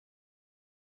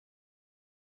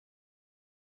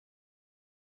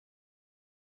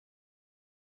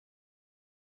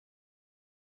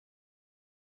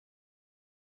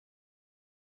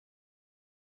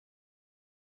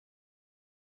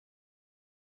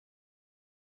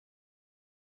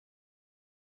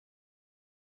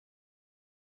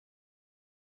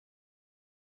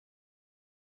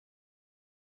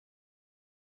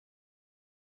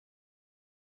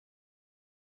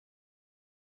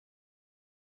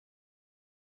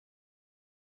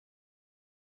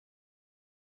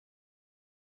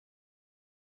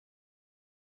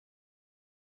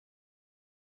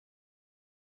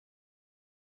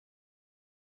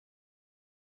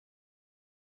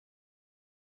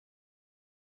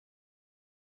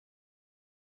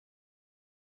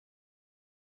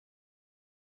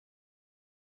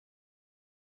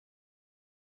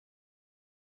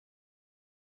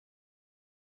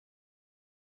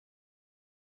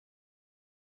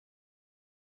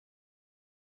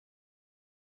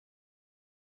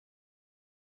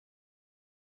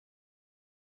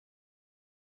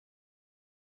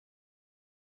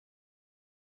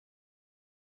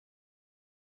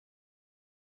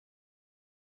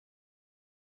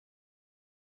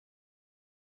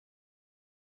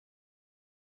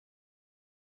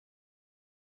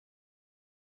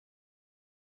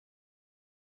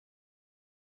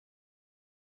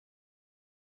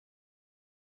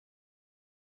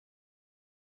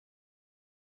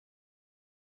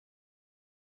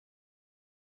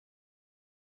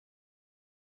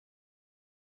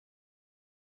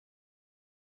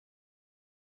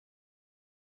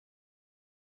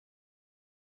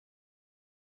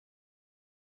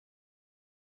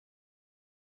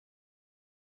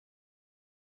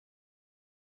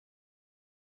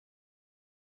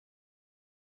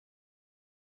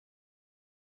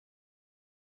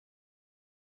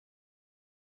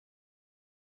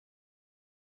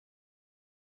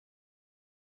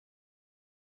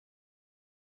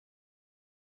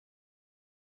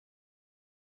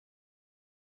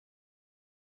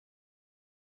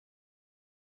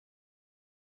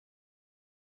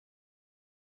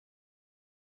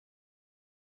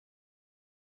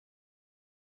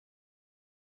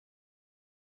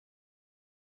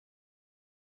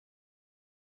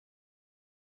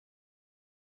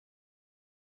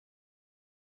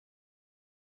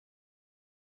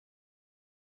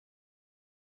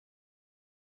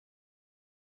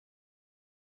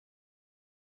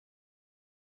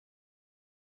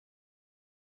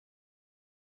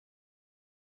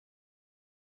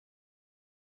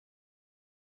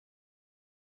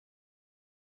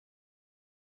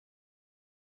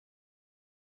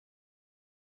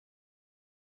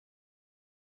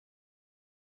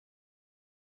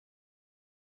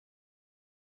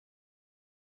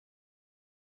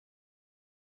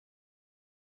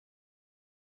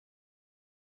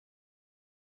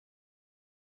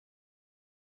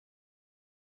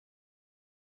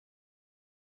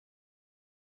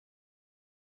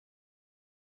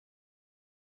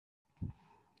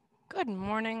Good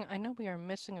morning. I know we are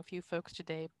missing a few folks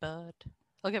today, but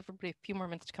I'll give everybody a few more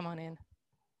minutes to come on in.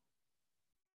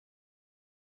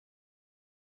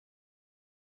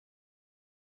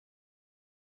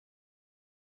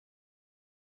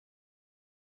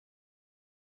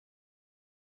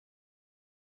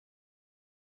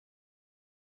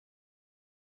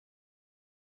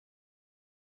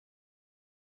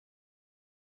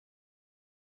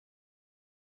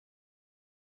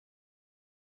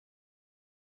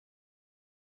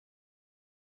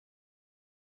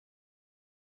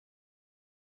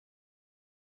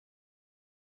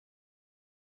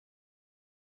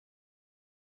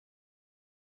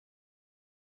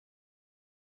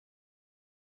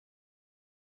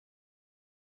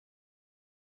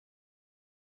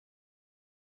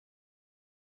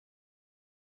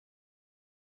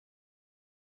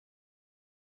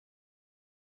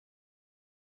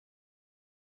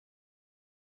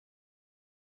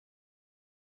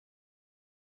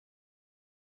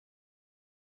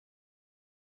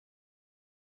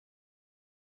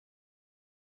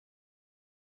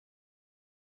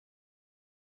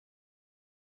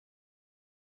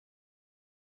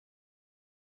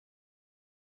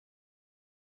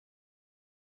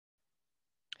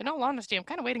 In all honesty, I'm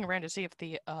kind of waiting around to see if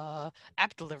the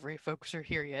app delivery folks are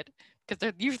here yet, because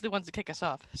they're usually the ones that kick us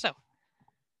off. So,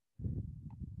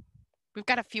 we've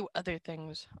got a few other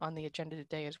things on the agenda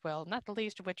today as well, not the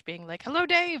least of which being like, hello,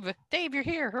 Dave! Dave, you're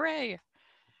here! Hooray!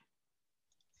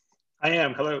 I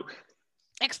am. Hello.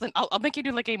 Excellent. I'll make you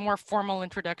do like a more formal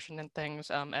introduction and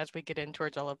things as we get in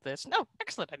towards all of this. No,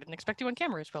 excellent. I didn't expect you on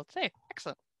camera as well today.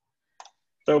 Excellent.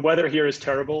 The weather here is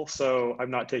terrible, so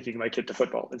I'm not taking my kid to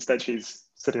football. Instead, she's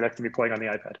sitting next to me playing on the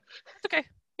iPad. It's okay.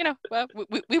 You know,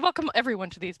 we welcome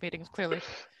everyone to these meetings, clearly.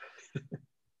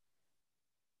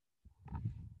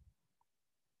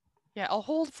 Yeah, I'll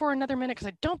hold for another minute because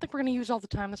I don't think we're going to use all the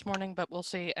time this morning, but we'll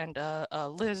see. And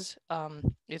Liz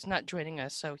is not joining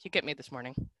us, so you get me this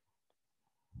morning.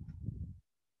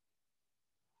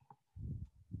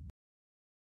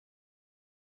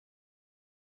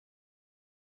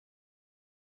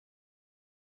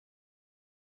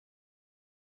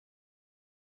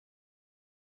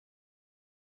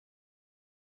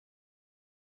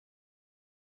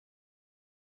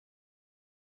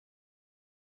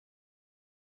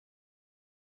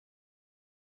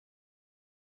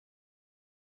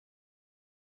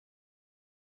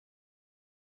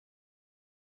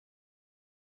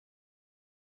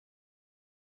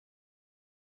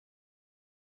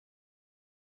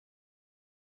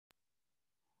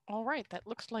 All right, that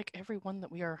looks like everyone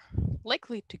that we are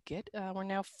likely to get. We're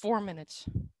now 4 minutes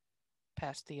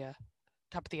past the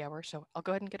top of the hour, so I'll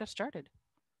go ahead and get us started.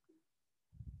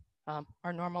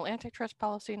 Our normal antitrust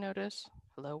policy notice.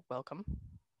 Hello, welcome.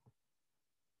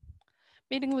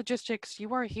 Meeting logistics,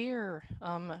 you are here.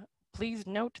 Please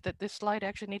note that this slide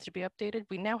actually needs to be updated.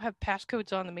 We now have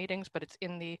passcodes on the meetings, but it's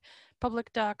in the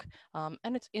public doc,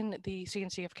 and it's in the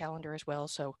CNCF calendar as well,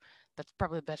 so that's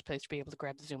probably the best place to be able to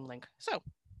grab the Zoom link. So,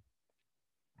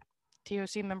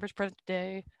 TOC members present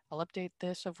today. I'll update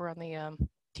this over on the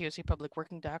TOC public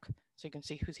working doc so you can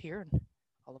see who's here and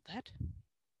all of that.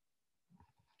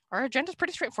 Our agenda is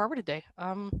pretty straightforward today.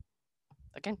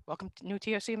 Again, welcome to new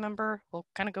TOC member. We'll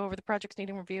kind of go over the projects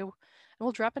needing review, and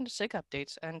we'll drop into SIG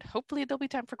updates, and hopefully there'll be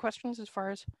time for questions as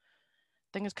far as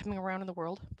things coming around in the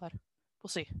world, but we'll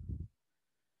see.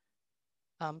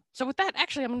 So with that,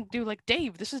 actually, I'm going to do like,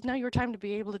 Dave, this is now your time to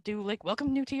be able to do like,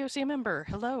 welcome new TOC member.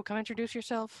 Hello, come introduce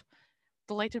yourself.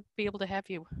 Delighted to be able to have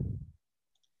you.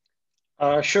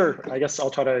 Sure. I guess I'll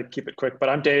try to keep it quick. But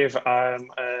I'm Dave. I'm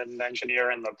an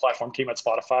engineer in the platform team at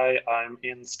Spotify. I'm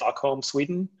in Stockholm,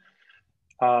 Sweden.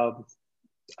 I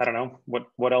don't know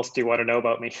what else do you want to know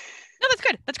about me? No, that's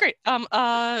good. That's great.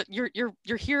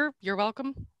 You're here. You're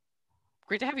welcome.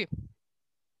 Great to have you.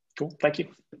 Cool. Thank you.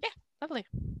 Yeah, lovely.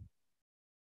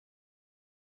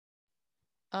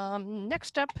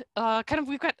 Next up,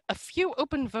 we've got a few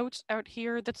open votes out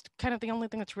here. That's kind of the only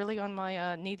thing that's really on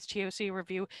my needs TOC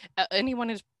review. Anyone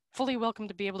is fully welcome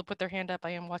to be able to put their hand up.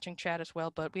 I am watching chat as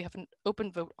well, but we have an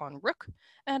open vote on Rook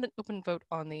and an open vote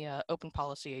on the open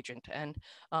policy agent. And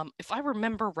if I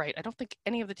remember right, I don't think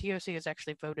any of the TOC has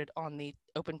actually voted on the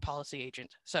open policy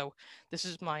agent. So this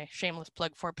is my shameless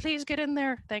plug for please get in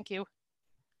there. Thank you.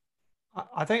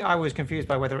 I think I was confused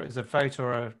by whether it was a vote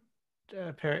or a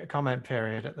comment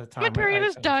period at the time. Comment period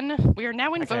is done. We are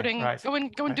now in voting. Right. Go and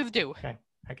right. do the do. Okay.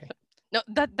 No,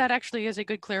 that actually is a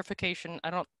good clarification. I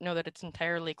don't know that it's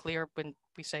entirely clear when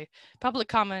we say public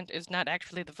comment is not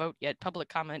actually the vote yet. Public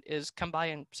comment is come by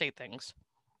and say things.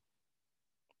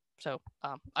 So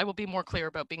I will be more clear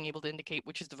about being able to indicate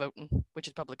which is the vote and which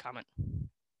is public comment.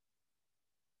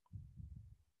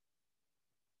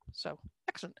 So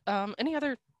excellent. Any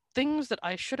other things that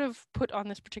I should have put on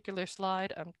this particular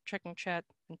slide? I'm checking chat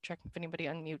and checking if anybody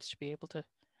unmutes to be able to.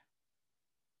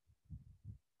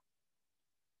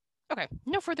 Okay,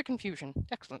 no further confusion.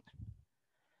 Excellent.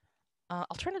 I'll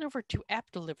turn it over to app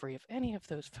delivery if any of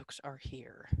those folks are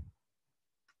here.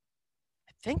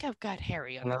 I think I've got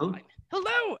Harry on the Hello? line.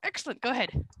 Hello, excellent. Go ahead.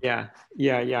 Yeah,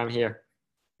 I'm here.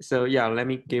 So yeah, let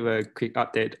me give a quick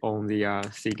update on the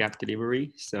CGAP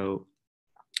delivery. So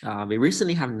we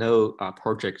recently have no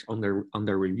project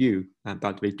under review,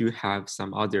 but we do have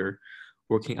some other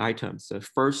working items. The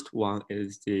first one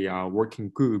is the working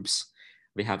groups.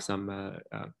 We have some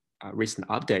recent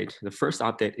update. The first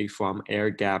update is from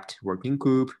air-gapped working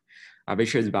group,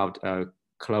 which is about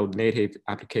cloud native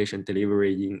application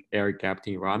delivery in air-gapped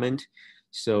environment.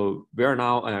 So we are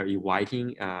now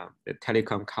inviting the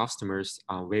telecom customers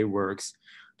on Waveworks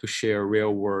to share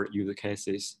real-world use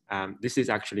cases. This is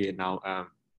actually now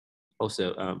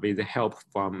also with the help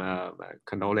from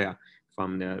Canolia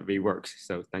from the Waveworks.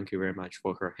 So thank you very much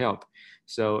for her help.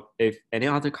 So if any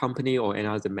other company or any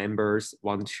other members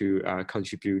want to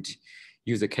contribute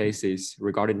user cases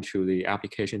regarding to the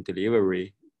application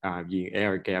delivery in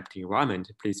air-gapped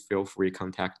environment, please feel free to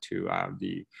contact to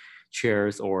the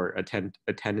chairs or attend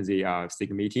the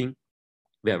SIG meeting.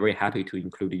 We are very happy to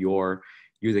include your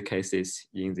user cases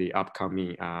in the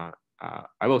upcoming, I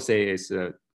will say it's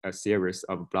a series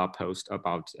of blog posts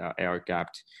about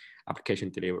air-gapped application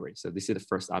delivery. So this is the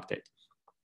first update.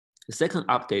 The second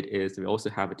update is we also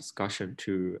have a discussion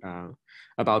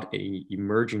about a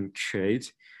emerging trade,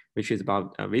 which is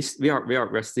about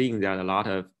we're seeing that a lot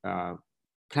of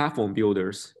platform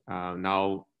builders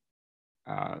now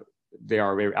they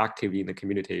are very active in the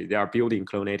community. They are building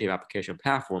cloud native application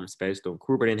platforms based on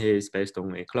Kubernetes, based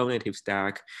on a cloud native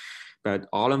stack, but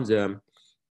all of them,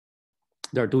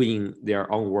 they're doing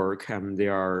their own work and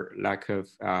their lack of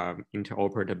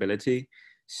interoperability.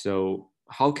 So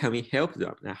how can we help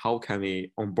them? And how can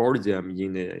we onboard them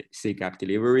in the CGAP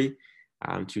delivery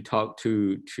to talk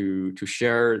to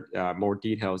share more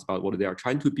details about what they are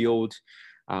trying to build,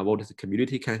 what the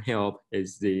community can help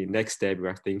is the next step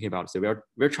we're thinking about. So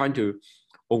we're trying to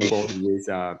onboard these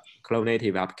cloud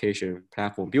native application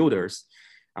platform builders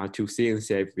to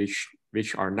CNCF,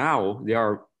 which are now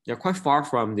they're quite far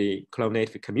from the cloud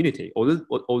native community. Although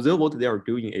what they are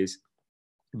doing is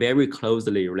very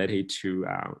closely related to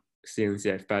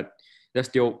CNCF, but they're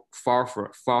still far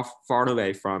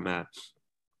away from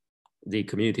the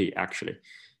community actually.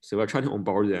 So we're trying to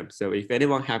onboard them. So if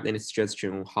anyone have any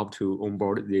suggestion on how to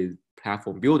onboard the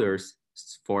platform builders,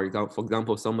 for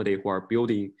example, somebody who are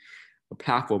building a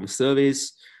platform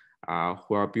service,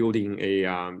 who are building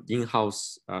a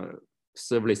in-house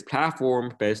serverless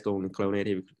platform based on cloud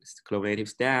native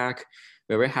stack,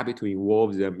 we're very happy to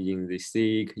involve them in the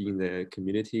SIG, in the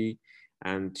community,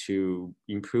 and to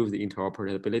improve the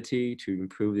interoperability, to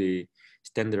improve the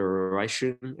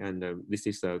standardization, and this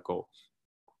is the goal.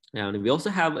 And we also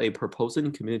have a proposal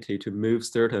in community to move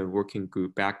certain working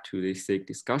group back to the SIG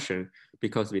discussion,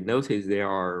 because we notice there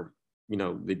are,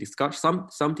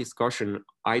 some discussion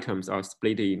items are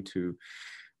split into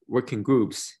working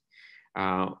groups.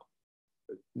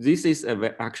 This is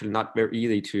actually not very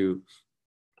easy to.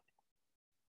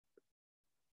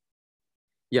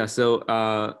 Yeah,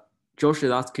 so Josh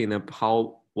is asking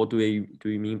what do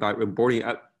we mean by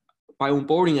onboarding? By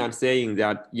onboarding, I'm saying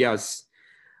that yes,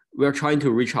 we're trying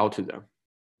to reach out to them.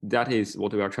 That is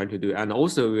what we are trying to do. And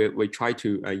also we try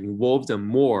to involve them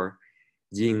more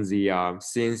in the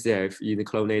CNCF, in the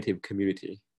cloud native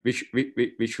community, which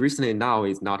recently now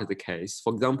is not the case.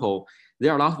 For example,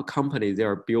 there are a lot of companies that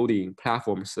are building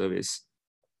platform service,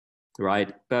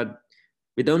 right? But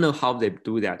we don't know how they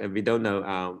do that. And we don't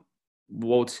know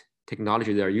what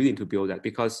technology they're using to build that,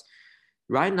 because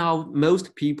right now,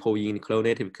 most people in the cloud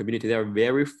native community, they are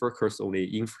very focused on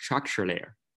the infrastructure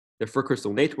layer. They're focused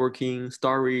on networking,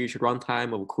 storage,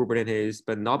 runtime of Kubernetes,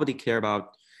 but nobody cares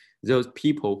about those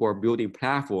people who are building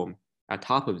platform at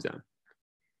top of them.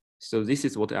 So this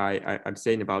is what I'm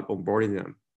saying about onboarding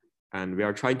them. And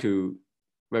we're trying to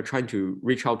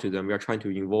reach out to them. We are trying to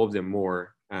involve them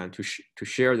more and to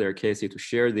share their cases, to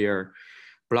share their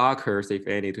blockers, if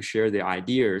any, to share their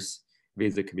ideas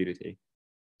with the community.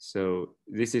 So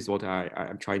this is what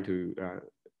I'm trying to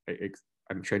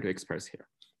express here.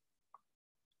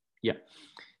 Yeah.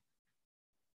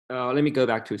 Let me go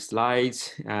back to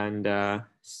slides. And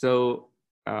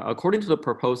according to the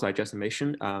proposal I just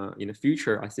mentioned, in the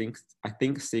future, I think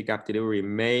CGAP delivery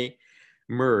may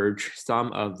merge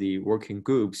some of the working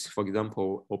groups. For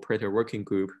example, operator working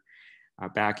group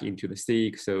back into the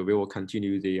SIG. So we will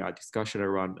continue the discussion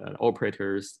around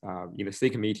operators in the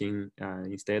SIG meeting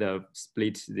instead of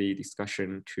split the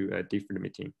discussion to a different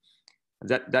meeting.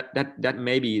 That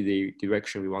may be the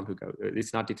direction we want to go.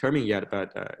 It's not determined yet,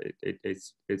 but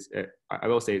I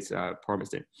will say it's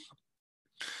promising.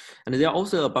 And there are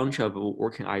also a bunch of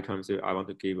working items that I want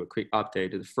to give a quick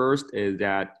update. The first is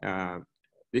that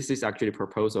this is actually a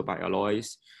proposal by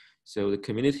Alois. So the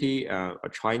community are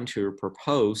trying to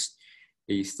propose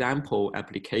a sample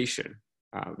application,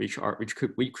 which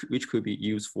could be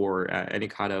used for any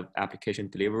kind of application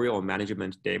delivery or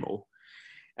management demo.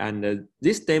 And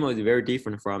this demo is very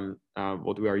different from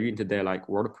what we are using today, like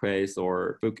WordPress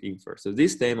or BookInfo. So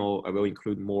this demo will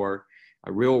include more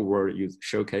real-world use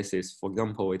showcases. For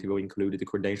example, it will include the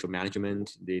credential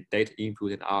management, the data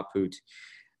input and output,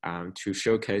 to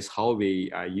showcase how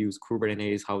we use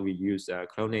Kubernetes, how we use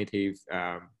cloud-native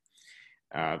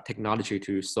technology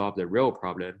to solve the real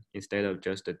problem instead of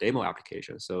just a demo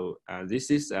application. So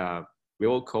this is, we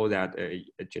will call that a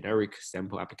generic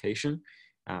sample application,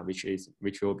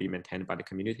 which will be maintained by the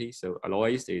community. So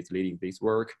Alois is leading this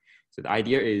work. So the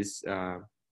idea is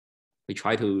we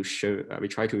try to show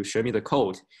me the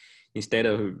code instead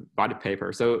of white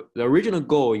paper. So the original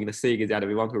goal in the SIG is that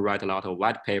we want to write a lot of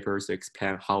white papers to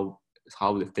explain how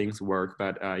the things work,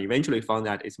 but eventually found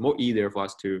that it's more easier for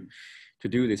us to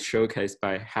do this showcase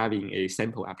by having a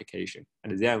sample application.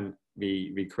 And then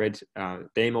we create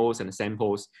demos and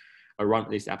samples around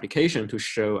this application to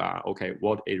show, okay,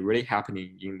 what is really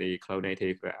happening in the cloud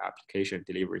native application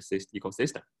delivery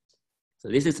ecosystem. So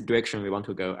this is the direction we want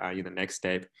to go in the next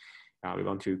step. We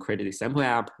want to create a sample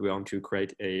app. We want to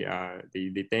create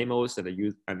the demos and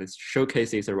the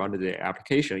showcases around the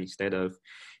application instead of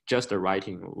just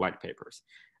writing white papers.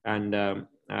 And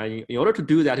in order to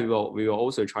do that, we will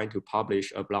also trying to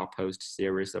publish a blog post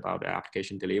series about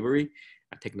application delivery,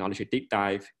 a technology deep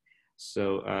dive.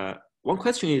 So one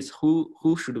question is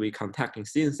who should we contact in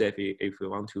CNCF if we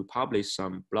want to publish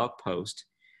some blog post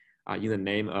in the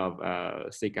name of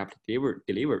SIG app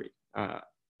delivery?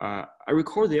 I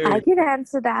recall there. I can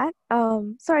answer that.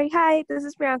 Sorry, hi, this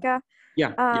is Priyanka.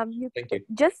 Yeah, thank you.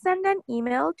 Just send an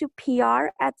email to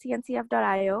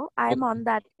pr@cncf.io. I'm on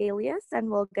that alias and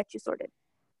we'll get you sorted.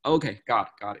 Okay,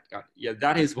 got it. Yeah,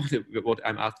 that is what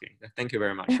I'm asking. Thank you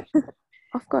very much.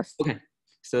 Of course. Okay,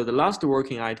 so the last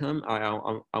working item I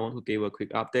want to give a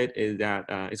quick update is that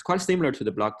it's quite similar to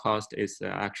the blog post. It's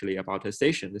actually about a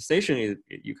session. The session is,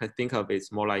 you can think of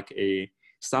it's more like a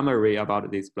summary about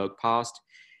this blog post.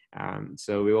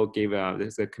 So we will give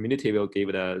the community will give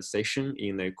it a session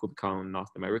in the KubeCon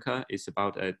North America. It's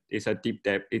a deep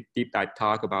dive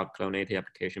talk about cloud native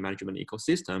application management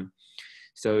ecosystem.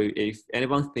 So if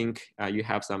anyone think you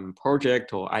have some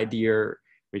project or idea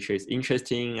which is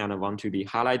interesting and want to be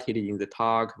highlighted in the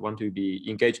talk, want to be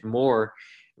engaged more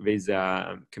with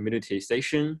community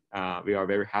session, we are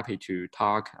very happy to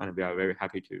talk, and we are very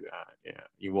happy to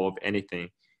involve anything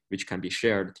which can be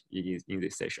shared in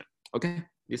this session. Okay,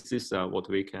 this is what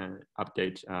we can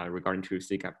update regarding to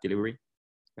SIG app delivery.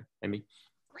 Amy?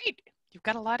 Great, you've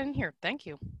got a lot in here. Thank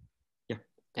you. Yeah.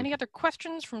 Any other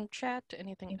questions from chat?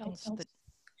 Anything else?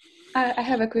 I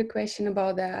have a quick question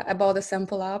about the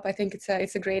sample app. I think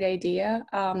it's a great idea.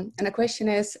 And the question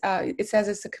is, it says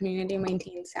it's a community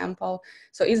maintained sample.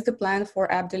 So is the plan for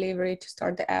app delivery to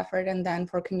start the effort and then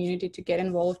for community to get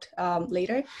involved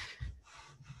later?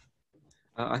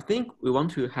 I think we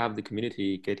want to have the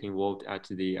community get involved at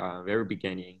the very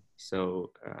beginning.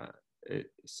 So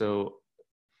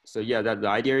yeah, that the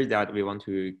idea is that we want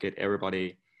to get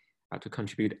everybody to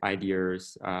contribute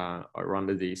ideas around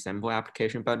the sample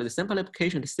application, but the sample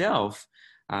application itself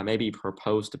may be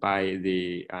proposed by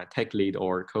the tech lead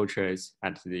or coaches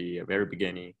at the very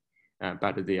beginning.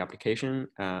 But the application,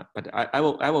 but I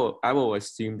will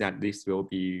assume that this will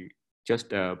be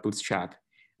just a bootstrap,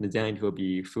 and then it will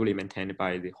be fully maintained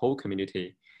by the whole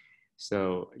community.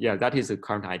 So yeah, that is the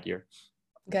current idea.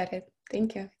 Got it.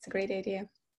 Thank you. It's a great idea.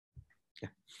 Yeah.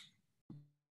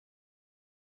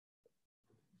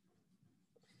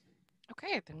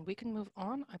 Okay, then we can move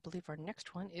on. I believe our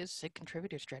next one is SIG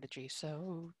contributor strategy.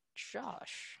 So,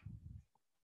 Josh.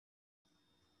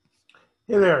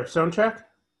 Hey there, sound check?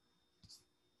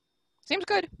 Seems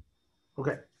good.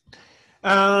 Okay.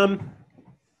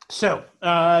 So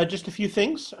just a few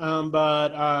things,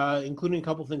 but including a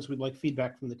couple of things we'd like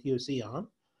feedback from the TOC on.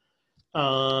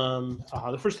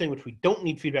 The first thing which we don't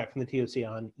need feedback from the TOC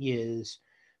on is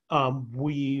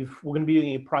we're going to be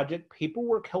doing a project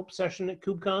paperwork help session at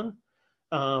KubeCon.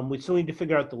 We still need to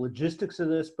figure out the logistics of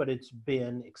this, but it's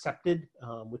been accepted,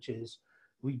 which is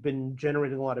We've been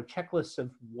generating a lot of checklists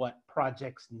of what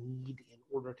projects need in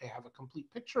order to have a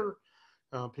complete picture,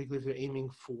 particularly if they're aiming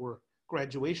for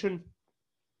graduation,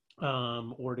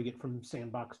 or to get from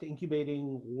sandbox to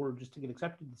incubating, or just to get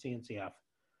accepted to CNCF.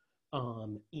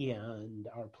 And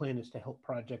our plan is to help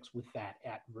projects with that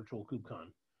at Virtual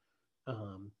KubeCon.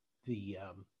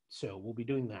 So we'll be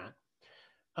doing that.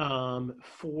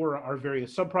 For our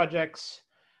various subprojects,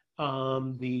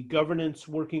 the governance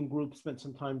working group spent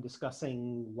some time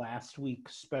discussing last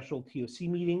week's special TOC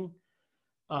meeting.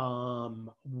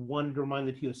 Wanted to remind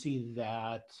the TOC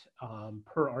that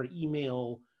per our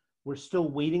email, we're still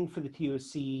waiting for the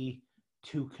TOC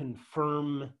to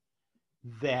confirm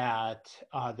that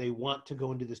they want to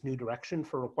go into this new direction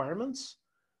for requirements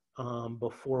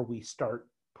before we start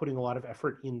putting a lot of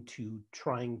effort into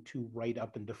trying to write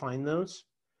up and define those.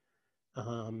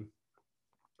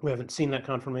 We haven't seen that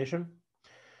confirmation.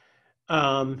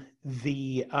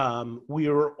 We've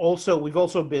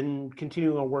also been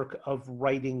continuing our work of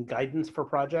writing guidance for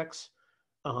projects.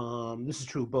 This is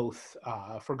true both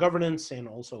for governance and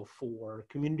also for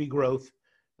community growth,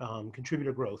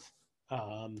 contributor growth.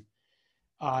 And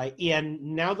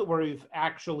now that we're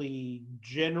actually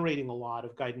generating a lot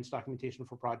of guidance documentation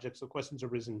for projects, the questions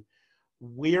have arisen,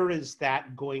 where is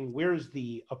that going? Where is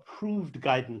the approved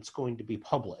guidance going to be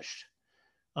published?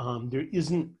 There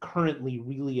isn't currently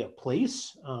really a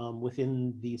place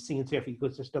within the CNCF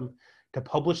ecosystem to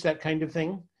publish that kind of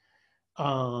thing.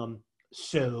 Again,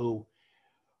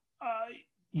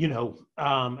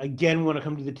 when I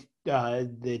come to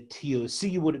the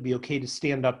TOC, would it be okay to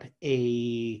stand up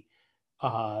a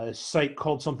site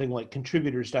called something like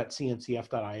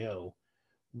contributors.cncf.io,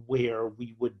 where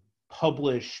we would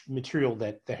publish material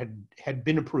that had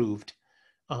been approved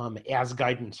as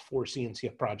guidance for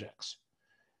CNCF projects?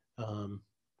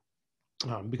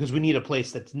 Because we need a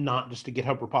place that's not just a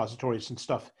GitHub repository, since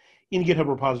stuff in GitHub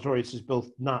repositories is both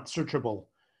not searchable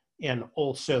and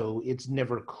also it's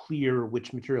never clear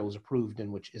which material is approved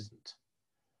and which isn't.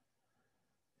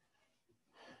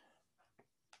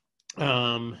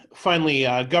 Finally,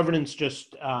 governance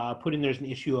just put in there's an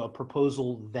issue, a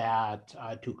proposal that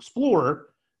to explore,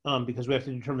 because we have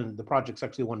to determine that the projects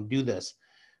actually want to do this.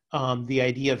 The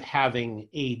idea of having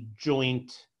a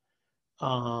joint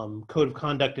code of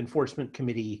conduct enforcement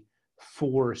committee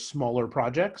for smaller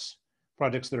projects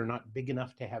that are not big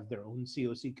enough to have their own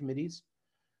COC committees.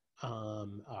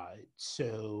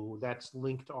 So that's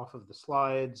linked off of the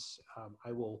slides.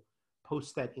 I will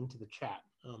post that into the chat,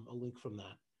 a link from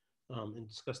that, and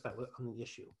discuss that on the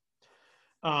issue.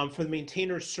 For the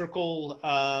maintainer circle,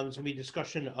 there's going to be a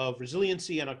discussion of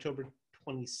resiliency on October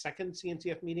 22nd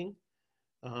CNCF meeting,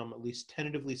 at least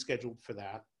tentatively scheduled for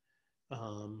that.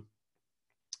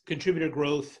 Contributor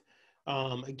growth,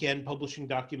 again, publishing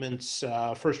documents.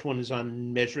 First one is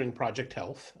on measuring project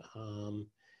health.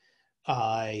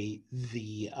 They're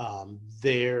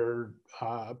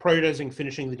prioritizing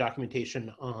finishing the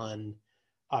documentation on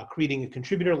creating a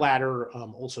contributor ladder,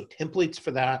 also templates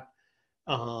for that.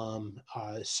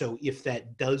 So if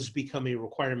that does become a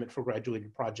requirement for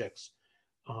graduated projects,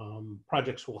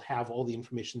 projects will have all the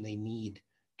information they need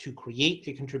to create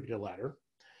a contributor ladder.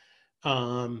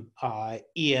 And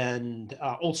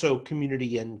also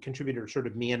community and contributor sort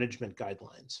of management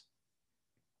guidelines.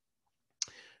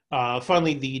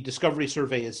 Finally, the discovery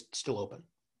survey is still open.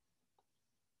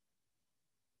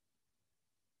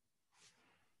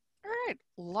 All right,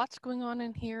 lots going on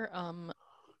in here.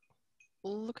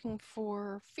 Looking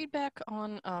for feedback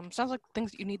on, sounds like things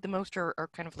that you need the most are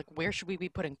kind of like, where should we be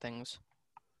putting things?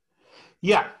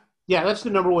 Yeah, that's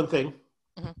the number one thing.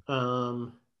 Mm-hmm.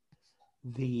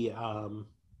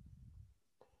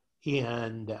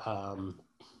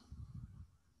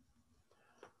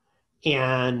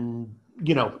 And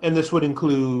this would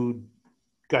include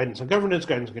guidance on governance,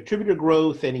 guidance on contributor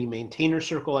growth, any maintainer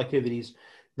circle activities.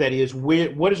 That is,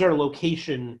 what is our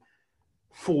location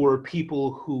for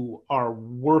people who are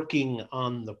working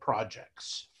on the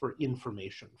projects for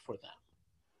information for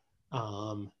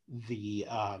them?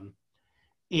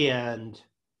 And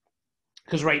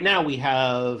because right now we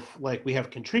have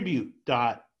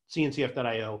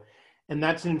contribute.cncf.io, and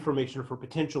that's information for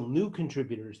potential new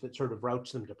contributors that sort of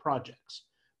routes them to projects.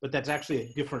 But that's actually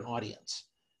a different audience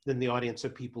than the audience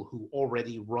of people who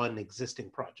already run existing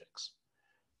projects.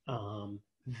 And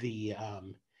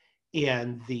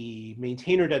the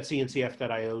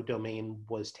maintainer.cncf.io domain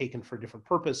was taken for a different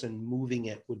purpose, and moving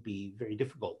it would be very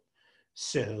difficult.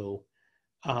 So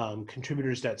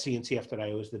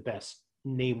contributors.cncf.io is the best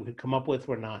name we could come up with.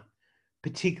 We're not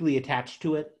particularly attached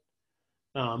to it.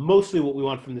 Mostly what we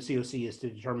want from the COC is to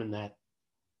determine that,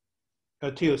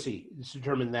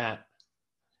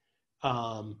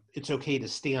 it's okay to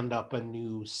stand up a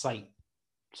new subsite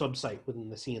within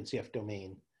the CNCF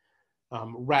domain,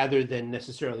 rather than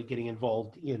necessarily getting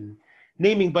involved in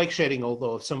naming bike shedding.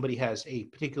 Although if somebody has a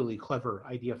particularly clever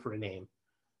idea for a name,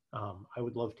 I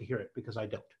would love to hear it, because I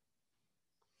don't.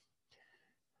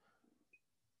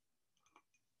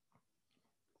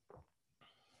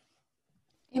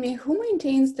 Amy, who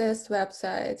maintains this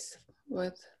websites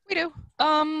with? We do.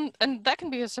 And that can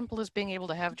be as simple as being able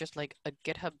to have just like a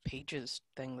GitHub Pages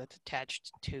thing that's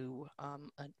attached to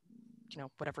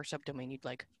whatever subdomain you'd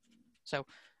like. So,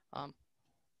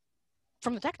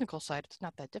 from the technical side, it's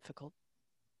not that difficult.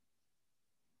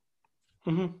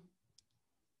 Mm-hmm.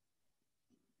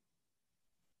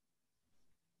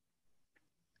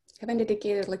 Having a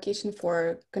dedicated location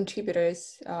for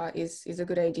contributors is a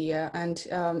good idea. And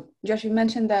Josh, you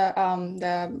mentioned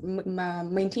the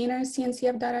maintainer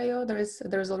CNCF.io.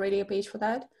 There's already a page for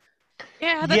that.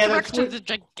 Yeah, that directs to the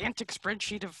gigantic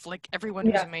spreadsheet of like everyone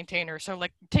who's a maintainer. So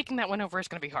like taking that one over is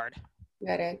going to be hard.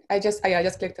 Got it. I just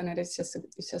clicked on it. It's just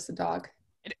a dog.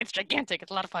 It's gigantic.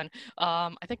 It's a lot of fun. I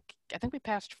think we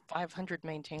passed 500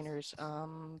 maintainers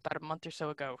about a month or so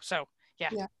ago. So yeah.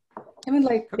 Yeah. I mean,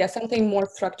 like, yeah, something more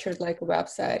structured like a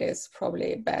website is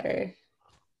probably better.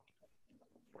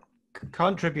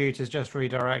 Contribute is just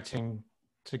redirecting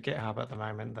to GitHub at the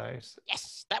moment, though.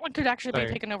 Yes, that one could actually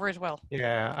be taken over as well.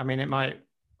 Yeah, I mean,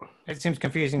 it seems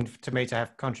confusing to me to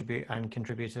have contribute and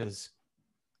contributors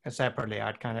separately.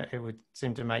 It would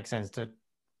seem to make sense to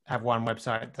have one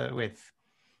website with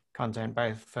content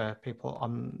both for people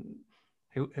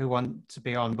who want to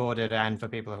be onboarded and for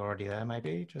people who are already there,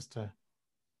 maybe just to.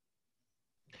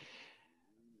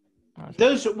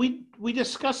 Those we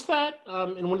discussed that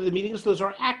in one of the meetings. Those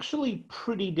are actually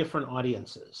pretty different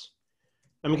audiences.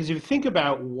 I mean, because if you think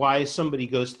about why somebody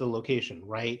goes to the location,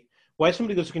 right? Why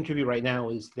somebody goes to contribute right now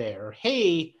is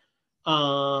hey,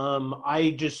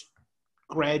 I just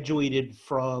graduated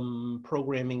from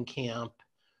programming camp,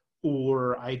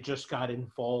 or I just got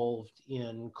involved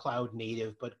in cloud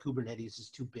native, but Kubernetes is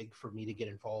too big for me to get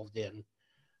involved in.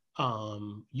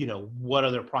 What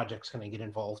other projects can I get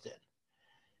involved in?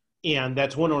 And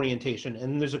that's one orientation.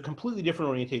 And there's a completely different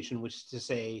orientation, which is to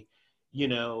say,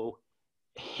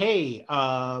 hey,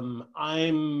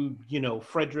 I'm,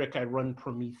 Frederick, I run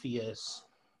Prometheus.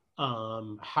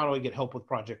 How do I get help with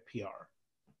project PR?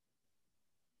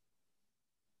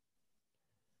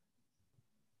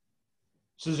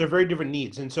 So those are very different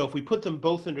needs. And so if we put them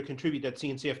both under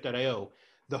contribute.cncf.io,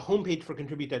 the homepage for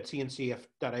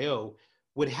contribute.cncf.io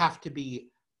would have to be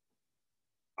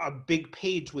a big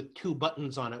page with two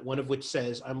buttons on it, one of which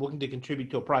says, I'm looking to contribute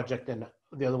to a project, and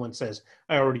the other one says,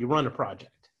 I already run a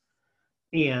project.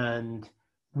 And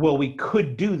well, we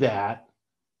could do that.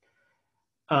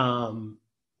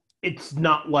 It's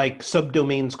not like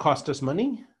subdomains cost us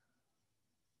money.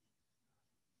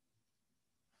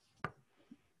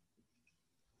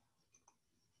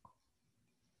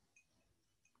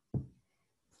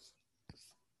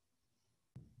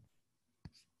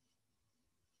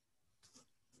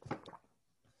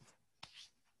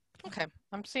 Okay,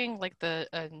 I'm seeing like the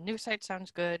new site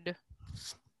sounds good.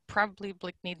 Probably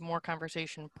like need more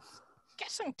conversation.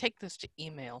 Guessing take this to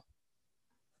email.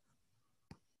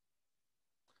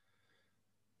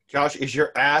 Josh, is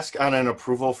your ask on an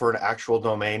approval for an actual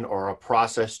domain or a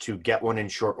process to get one in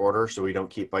short order so we don't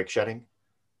keep bike shedding?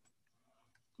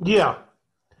 Yeah.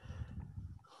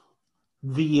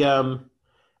 The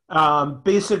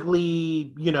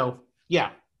basically,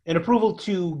 an approval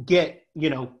to get,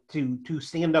 to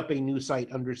stand up a new site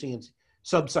under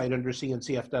subsite under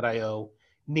CNCF.io,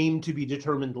 name to be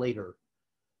determined later.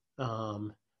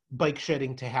 Bike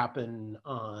shedding to happen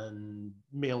on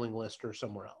mailing list or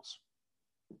somewhere else.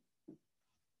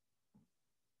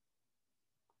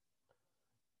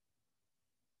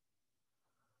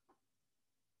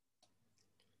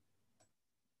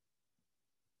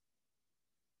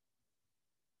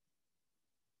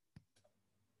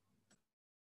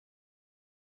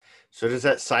 So does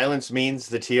that silence means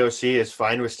the TOC is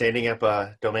fine with standing up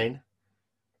a domain?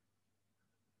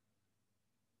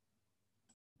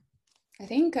 I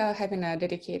think having a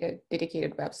dedicated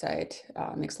website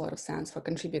makes a lot of sense for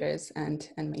contributors and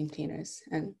maintainers.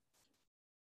 And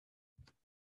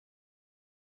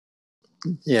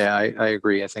yeah, I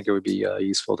agree. I think it would be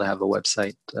useful to have a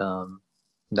website.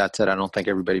 That said, I don't think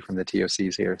everybody from the TOC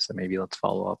is here, so maybe let's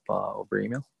follow up over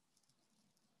email.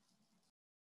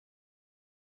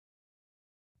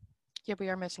 Yeah, we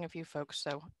are missing a few folks,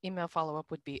 so email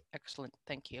follow-up would be excellent.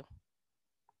 Thank you.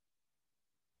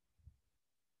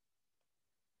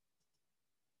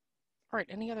 All right,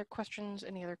 any other questions,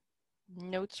 any other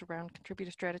notes around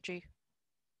contributor strategy?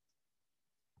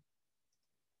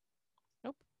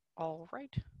 All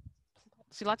right.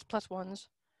 See lots of plus ones.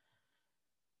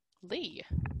 Lee,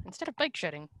 instead of bike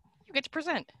shedding, you get to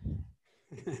present.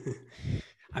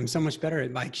 I'm so much better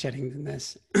at bike shedding than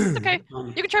this. It's okay.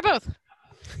 You can try both.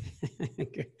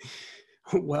 Okay.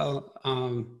 Well,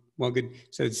 good.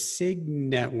 So SIG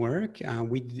Network,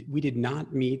 we did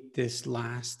not meet this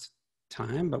last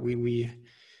time, but we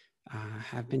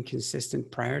have been consistent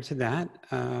prior to that.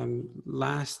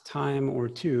 Last time or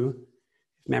two,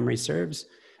 if memory serves,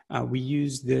 we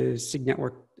used the SIG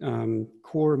Network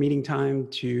core meeting time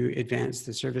to advance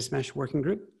the service mesh working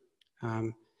group.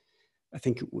 I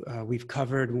think we've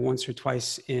covered once or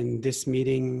twice in this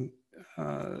meeting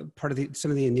part of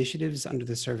some of the initiatives under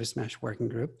the service mesh working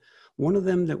group. One of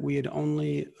them that we had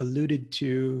only alluded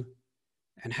to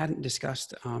and hadn't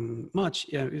discussed much,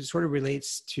 it sort of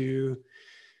relates to,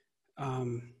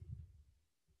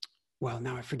 well,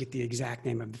 now I forget the exact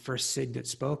name of the first SIG that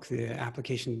spoke, the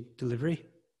application delivery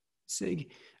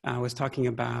SIG, was talking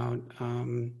about,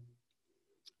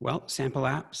 well, sample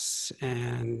apps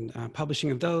and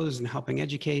publishing of those and helping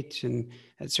educate, and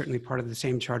that's certainly part of the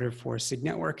same charter for SIG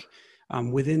Network.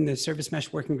 Within the Service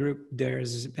Mesh Working Group,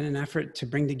 there's been an effort to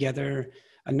bring together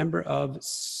a number of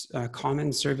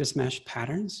common service mesh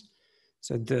patterns.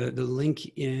 So the link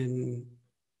in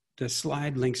the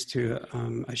slide links to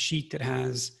a sheet that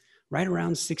has right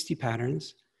around 60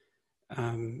 patterns.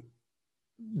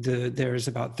 There's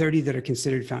about 30 that are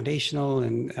considered foundational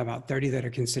and about 30 that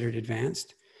are considered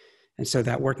advanced. And so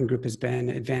that working group has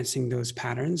been advancing those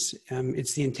patterns.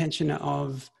 It's the intention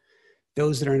of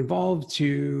those that are involved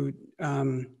to,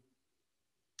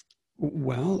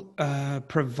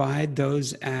 provide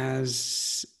those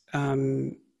as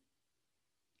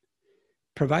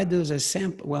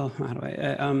sample, well, how do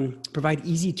I, provide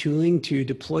easy tooling to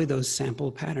deploy those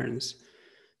sample patterns.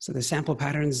 So the sample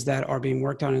patterns that are being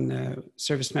worked on in the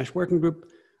Service Mesh Working Group,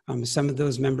 some of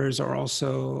those members are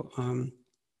also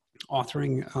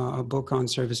authoring a book on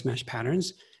service mesh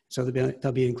patterns. So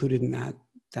they'll be included in that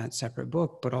separate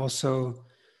book, but also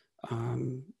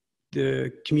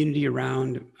the community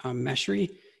around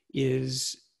Meshry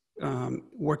is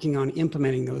working on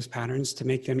implementing those patterns to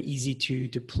make them easy to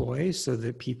deploy so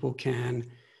that people can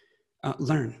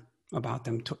learn about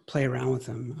them, to play around with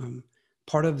them.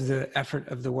 Part of the effort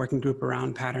of the working group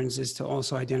around patterns is to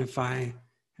also identify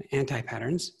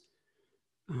anti-patterns.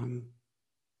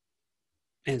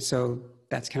 And so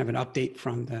that's kind of an update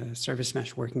from the Service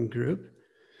Mesh Working Group.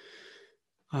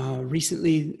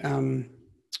 Recently,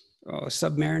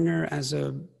 Submariner as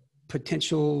a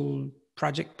potential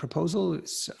project proposal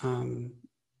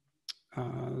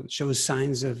shows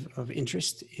signs of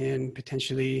interest in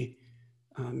potentially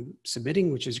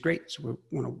submitting, which is great. So we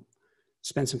want to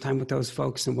spend some time with those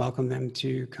folks and welcome them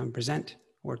to come present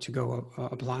or to go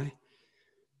apply.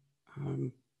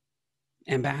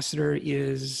 Ambassador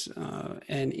is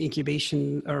an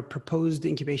incubation or proposed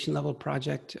incubation level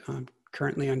project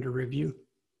currently under review.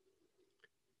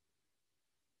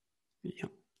 Yeah,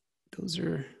 those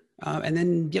are, and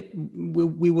then, yep,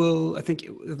 we will, I think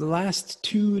the last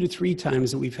 2 to 3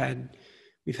 times that we've had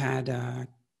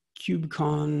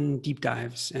KubeCon deep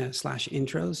dives /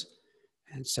 intros.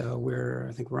 And so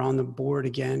I think we're on the board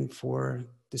again for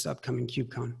this upcoming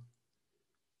KubeCon.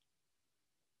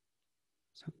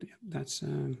 So yeah, that's,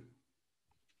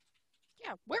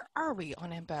 Yeah, where are we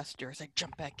on Ambassador as I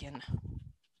jump back in?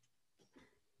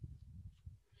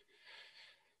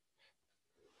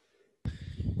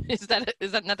 Is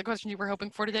that not the question you were hoping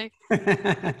for today?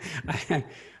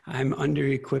 I'm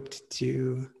under-equipped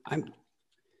to, I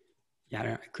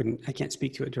can't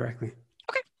speak to it directly.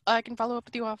 Okay, I can follow up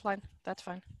with you offline. That's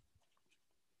fine.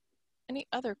 Any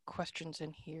other questions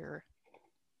in here?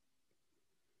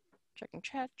 Checking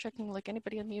chat, checking like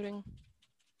anybody unmuting.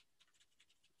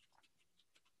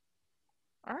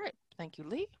 All right, thank you,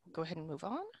 Lee. We'll go ahead and move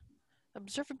on.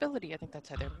 Observability, I think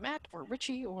that's either Matt or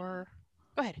Richie or,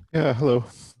 go ahead. Yeah, hello,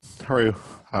 how are you?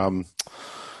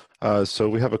 So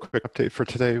we have a quick update for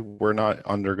today. We're not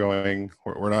in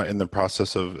the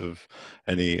process of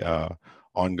any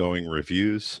ongoing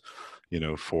reviews,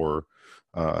 for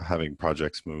having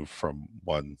projects move from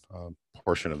one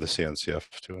portion of the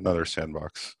CNCF to another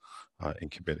sandbox,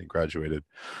 incubating, graduated.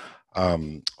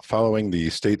 Following the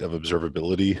state of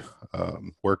observability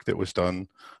work that was done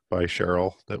by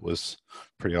Cheryl, that was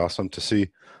pretty awesome to see.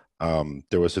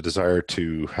 There was a desire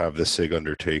to have the SIG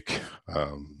undertake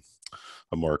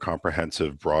a more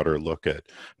comprehensive, broader look at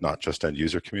not just end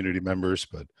user community members,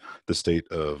 but the state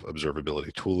of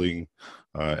observability tooling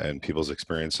and people's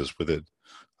experiences with it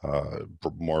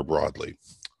more broadly.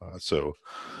 So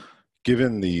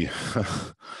given the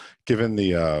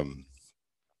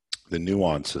the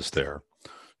nuances there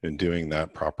in doing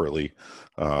that properly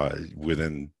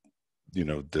within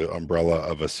the umbrella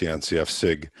of a CNCF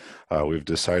SIG. We've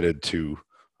decided to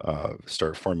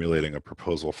start formulating a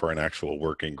proposal for an actual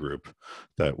working group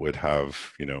that would have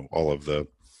all of the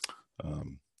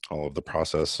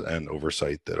process and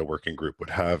oversight that a working group would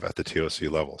have at the TOC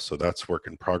level. So that's work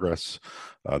in progress.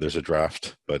 There's a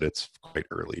draft, but it's quite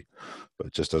early.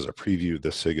 But just as a preview,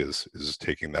 the SIG is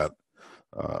taking that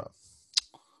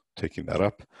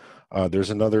up. There's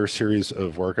another series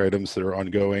of work items that are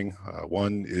ongoing.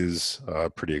 One is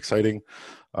pretty exciting,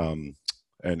 and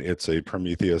it's a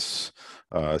Prometheus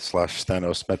 /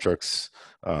 Thanos metrics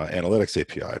analytics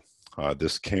API.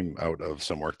 This came out of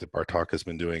some work that Bartok has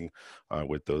been doing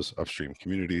with those upstream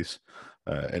communities,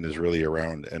 and is really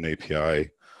around an API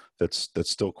that's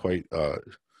still quite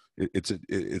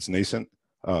it's nascent,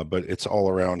 but it's all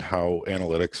around how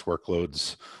analytics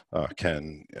workloads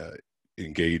can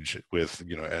engage with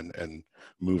and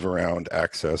move around,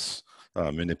 access,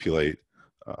 manipulate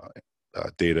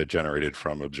data generated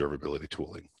from observability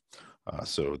tooling.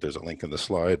 So there's a link in the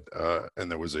slide,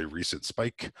 and there was a recent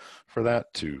spike for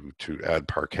that to add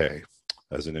Parquet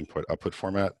as an input-output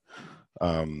format.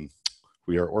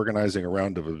 We are organizing a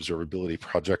round of observability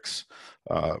projects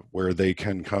where they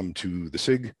can come to the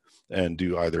SIG and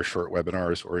do either short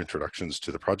webinars or introductions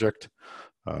to the project.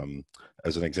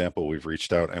 As an example, we've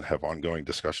reached out and have ongoing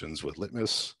discussions with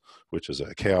Litmus, which is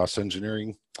a chaos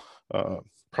engineering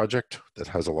project that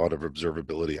has a lot of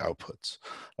observability outputs.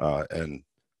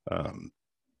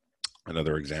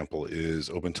 Another example is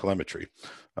OpenTelemetry.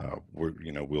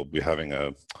 We'll be having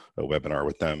a webinar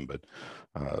with them, but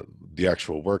the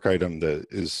actual work item that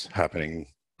is happening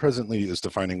presently is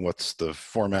defining what's the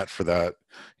format for that,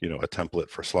 a template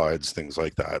for slides, things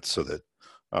like that, so that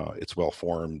it's well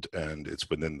formed and it's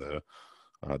within the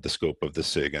scope of the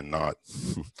SIG and not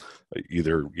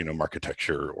either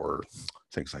architecture or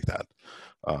things like that.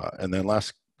 And then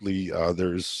lastly,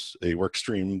 there's a work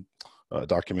stream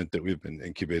document that we've been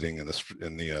incubating in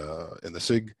the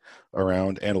SIG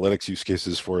around analytics use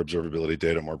cases for observability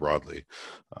data more broadly.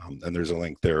 And there's a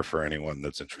link there for anyone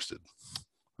that's interested.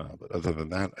 But other than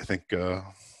that, I think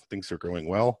things are going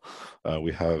well.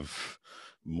 We have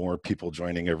more people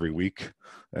joining every week,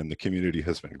 and the community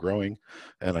has been growing.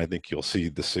 And I think you'll see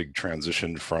the SIG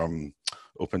transition from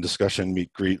open discussion,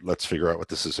 meet, greet, let's figure out what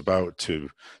this is about, to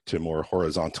more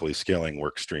horizontally scaling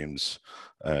work streams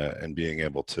and being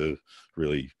able to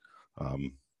really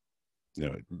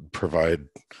provide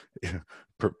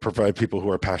people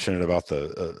who are passionate about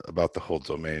the whole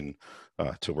domain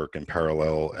to work in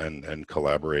parallel and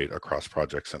collaborate across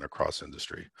projects and across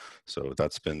industry. So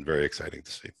that's been very exciting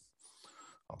to see,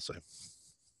 I'll say.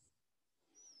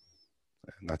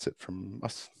 And that's it from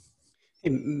us. Hey,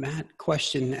 Matt,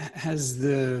 question: has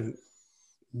the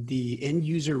end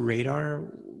user radar,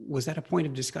 was that a point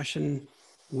of discussion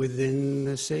within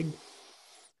the SIG?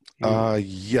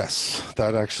 Yes,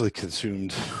 that actually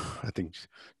consumed, I think,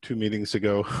 2 meetings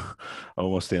ago,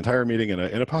 almost the entire meeting in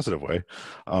a positive way,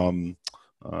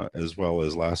 as well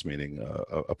as last meeting,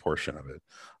 a portion of it.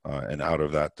 And out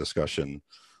of that discussion,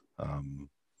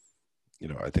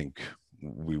 I think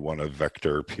we want to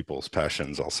vector people's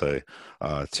passions, I'll say,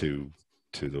 to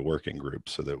the working group,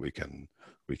 so that we can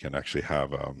actually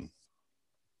have a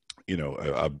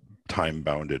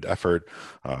time-bounded effort,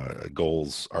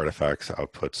 goals, artifacts,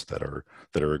 outputs that are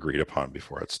agreed upon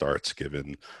before it starts,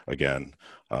 given, again,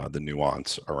 the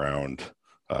nuance around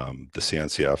the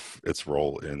CNCF, its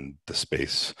role in the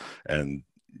space. And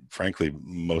frankly,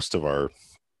 most of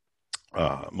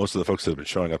the folks that have been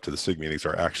showing up to the SIG meetings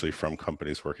are actually from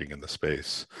companies working in the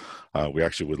space. We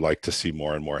actually would like to see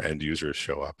more and more end users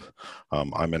show up.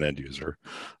 I'm an end user,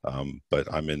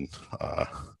 but I'm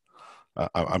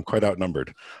quite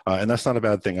outnumbered, and that's not a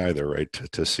bad thing either, right?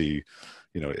 To see,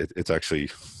 it's actually,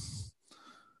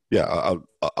 yeah.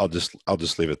 I'll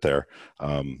just leave it there.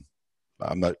 I'm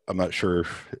not sure.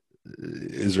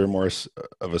 Is there more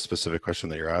of a specific question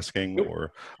that you're asking,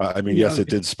 or I mean, yes, it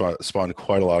did spawn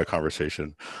quite a lot of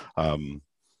conversation. And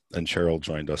Cheryl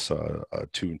joined us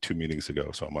two meetings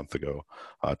ago, so a month ago,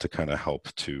 to kind of help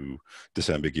to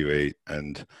disambiguate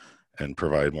and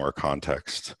provide more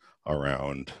context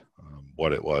around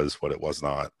what it was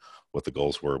not, what the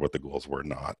goals were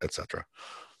not, etc.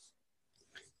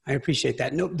 I appreciate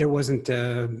that. No, there wasn't.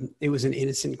 It was an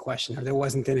innocent question, or there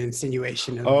wasn't an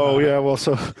insinuation of. Oh yeah, well,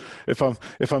 so if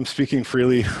I'm speaking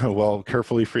freely,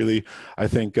 carefully freely, I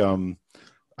think some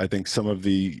of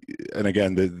the, and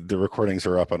again, the recordings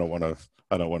are up. I don't want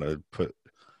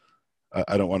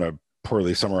to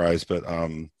poorly summarize, but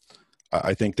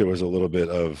I think there was a little bit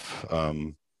of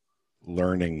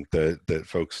learning that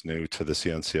folks new to the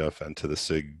CNCF and to the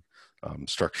SIG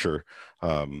structure.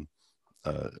 I don't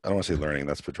want to say learning,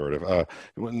 that's pejorative.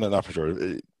 Not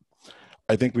pejorative.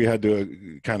 I think we had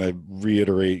to kind of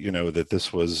reiterate, that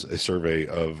this was a survey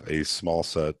of a small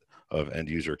set of end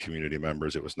user community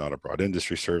members. It was not a broad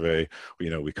industry survey.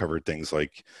 We covered things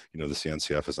like, the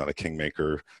CNCF is not a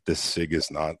kingmaker. This SIG is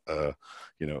not,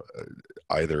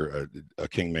 either a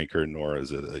kingmaker nor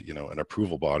is it, an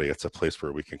approval body. It's a place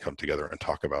where we can come together and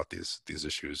talk about these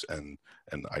issues and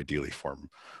ideally form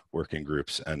working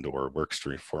groups and or work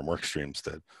streams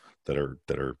that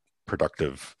are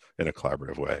productive in a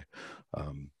collaborative way.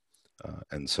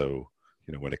 And so,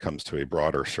 when it comes to a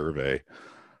broader survey,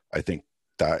 I think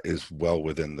that is well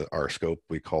within our scope.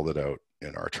 We called it out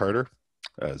in our charter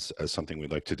as something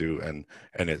we'd like to do, and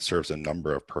it serves a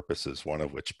number of purposes, one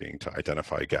of which being to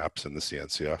identify gaps in the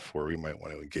CNCF where we might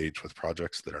want to engage with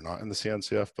projects that are not in the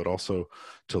CNCF, but also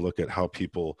to look at how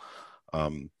people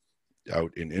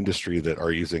out in industry that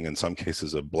are using, in some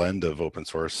cases, a blend of open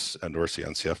source and or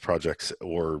CNCF projects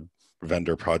or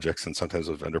vendor projects, and sometimes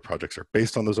those vendor projects are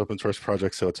based on those open source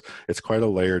projects. So it's quite a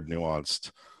layered,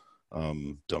 nuanced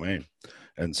domain.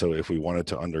 And so if we wanted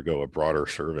to undergo a broader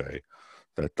survey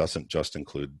that doesn't just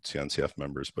include CNCF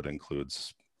members, but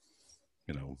includes,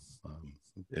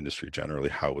 industry generally,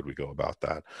 how would we go about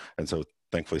that? And so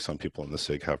thankfully, some people in the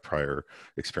SIG have prior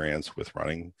experience with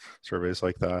running surveys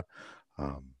like that.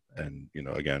 And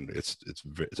again, it's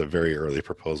a very early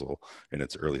proposal in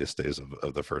its earliest days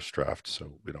of the first draft,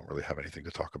 so we don't really have anything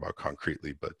to talk about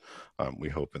concretely, but we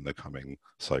hope in the coming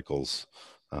cycles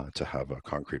to have a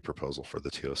concrete proposal for the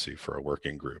TOC for a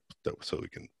working group, so we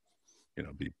can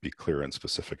be clear and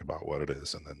specific about what it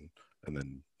is, and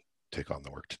then take on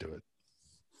the work to do it.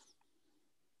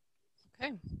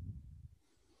 Okay.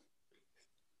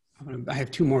 I have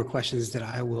two more questions that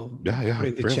I will put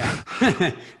in the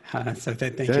chat. So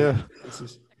thank you. Yeah.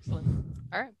 Excellent.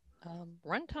 All right.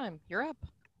 Runtime, you're up.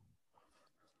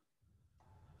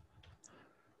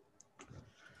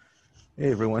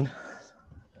 Hey, everyone.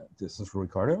 This is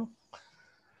Ricardo.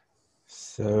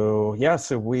 So,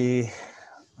 so we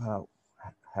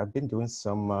have been doing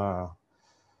some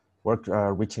work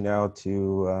reaching out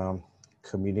to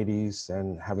communities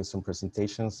and having some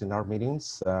presentations in our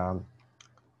meetings.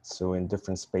 So in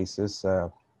different spaces.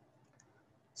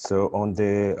 So on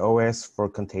the OS for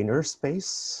container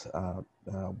space,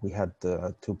 we had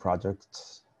two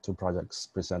projects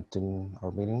presenting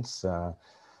our meetings.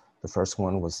 The first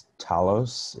one was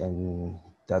Talos, and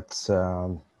that's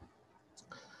an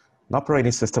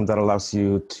operating system that allows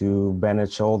you to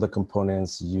manage all the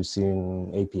components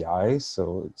using APIs.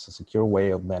 So it's a secure way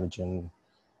of managing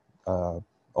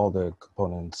all the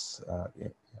components.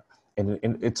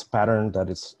 And it's a pattern that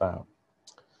is,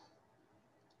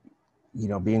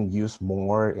 being used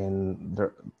more in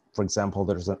there. For example,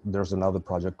 there's another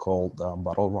project called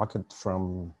Bottle Rocket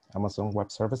from Amazon Web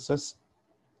Services,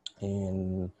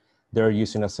 and they're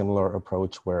using a similar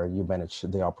approach where you manage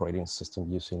the operating system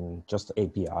using just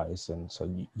APIs, and so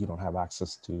you don't have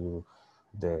access to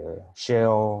the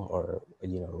shell or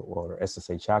or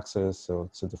SSH access. So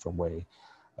it's a different way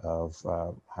of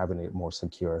having it more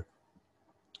secure.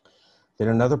 Then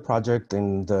another project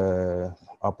in the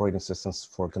operating systems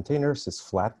for containers is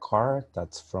Flatcar.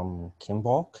 That's from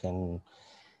Kimball, and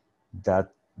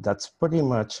that's pretty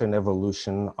much an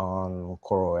evolution on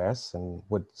CoreOS and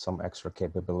with some extra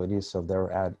capabilities. So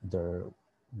they're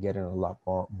getting a lot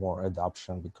more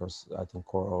adoption because I think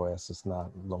CoreOS is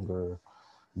not longer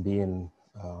being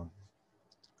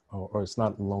or it's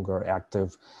not longer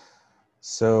active.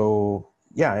 So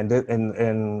yeah, and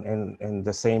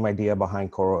the same idea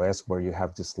behind CoreOS, where you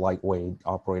have this lightweight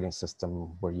operating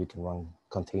system where you can run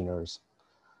containers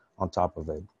on top of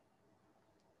it.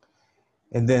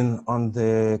 And then on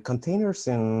the containers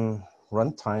and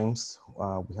runtimes,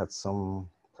 we had some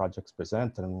projects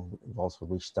present, and we've also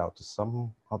reached out to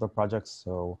some other projects.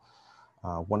 So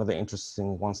one of the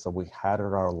interesting ones that we had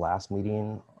at our last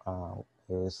meeting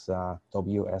is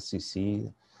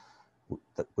WSCC,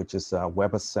 which is a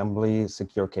WebAssembly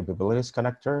Secure Capabilities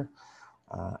Connector.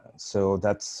 So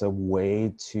that's a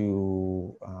way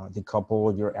to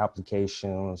decouple your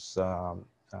applications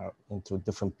into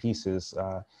different pieces,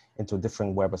 into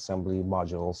different WebAssembly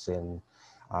modules, and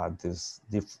these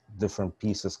different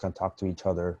pieces can talk to each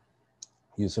other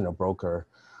using a broker.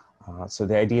 So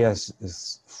the idea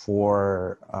is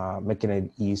for making it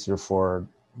easier for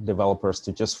developers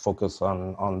to just focus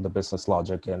on the business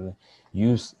logic and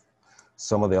use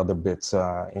some of the other bits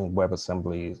in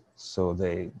WebAssembly, so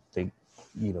they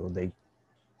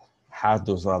has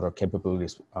those other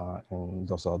capabilities and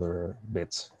those other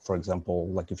bits. For example,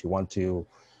 like if you want to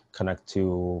connect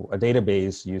to a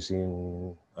database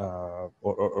using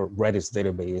or Redis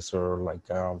database or like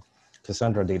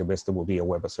Cassandra database, there will be a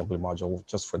WebAssembly module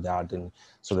just for that. And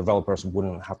so developers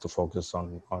wouldn't have to focus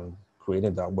on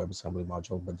creating that WebAssembly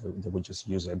module, but they would just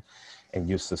use it and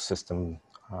use the system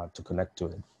to connect to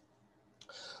it.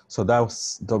 So that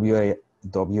was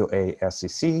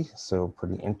WASCC, so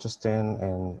pretty interesting,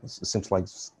 and it seems like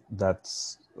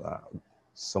that's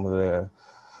some of the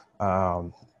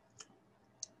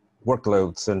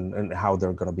workloads and how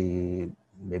they're going to be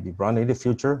maybe run in the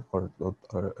future, or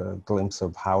a glimpse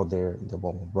of how they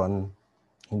will run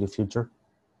in the future.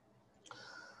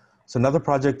 So another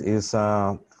project is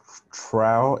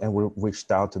Trial, and we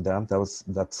reached out to them.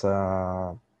 That's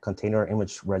a container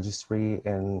image registry,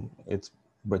 and it's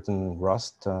written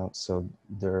Rust, so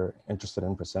they're interested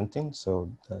in presenting.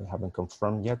 So they haven't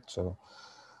confirmed yet. So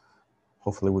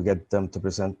hopefully we get them to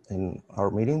present in our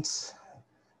meetings.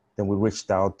 Then we reached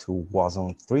out to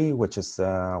WASM 3, which is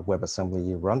a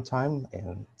WebAssembly runtime,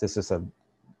 and this is a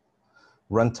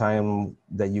runtime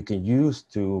that you can use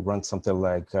to run something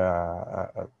like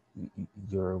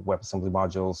your WebAssembly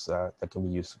modules that can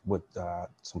be used with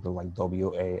something like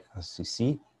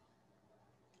WASCC.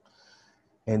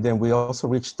 And then we also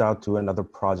reached out to another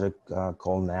project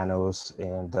called Nanos,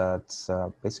 and that's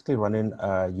basically running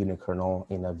a unikernel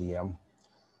in a VM.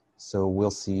 So we'll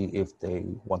see if they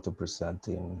want to present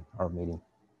in our meeting.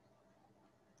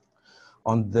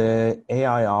 On the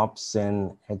AI ops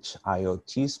and edge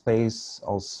IoT space,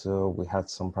 also we had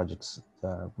some projects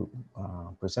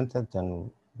presented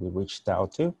and we reached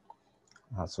out to.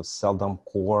 So Seldom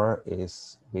Core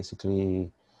is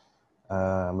basically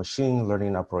machine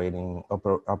learning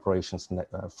operations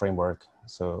framework.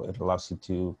 So it allows you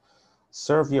to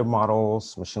serve your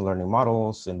models, machine learning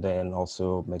models, and then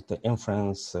also make the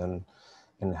inference and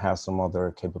have some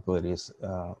other capabilities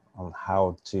on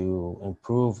how to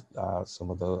improve some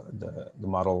of the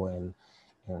model and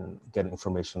get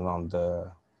information on the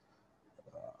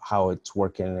how it's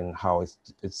working and how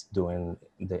it's doing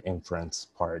the inference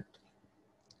part.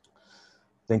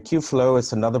 Then Qflow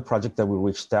is another project that we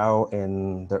reached out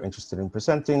and they're interested in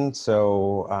presenting.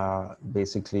 So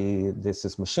basically this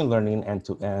is machine learning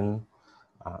end-to-end.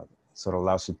 So it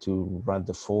allows you to run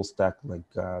the full stack, like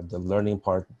the learning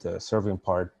part, the serving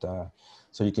part.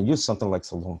 So you can use something like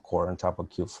Seldom Core on top of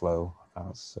Qflow.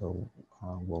 So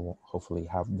we'll hopefully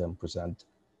have them present.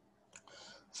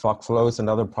 FogFlow is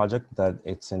another project that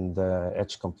it's in the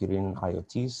edge computing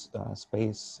IoT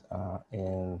space,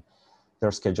 and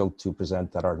they're scheduled to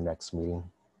present at our next meeting.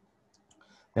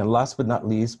 And last but not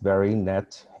least,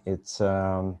 BerryNet. It's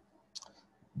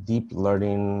deep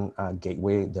learning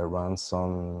gateway that runs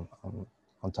on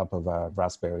top of a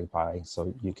Raspberry Pi.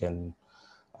 So you can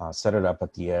set it up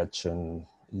at the edge and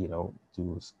do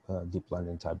deep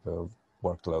learning type of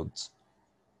workloads.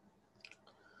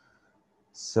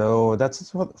 So that's it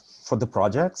for the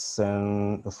projects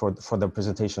and for the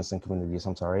presentations and communities,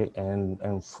 I'm sorry. And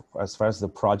as far as the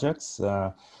projects,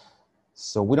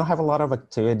 so we don't have a lot of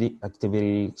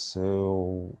activity.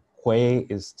 So Hui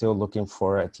is still looking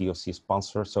for a TOC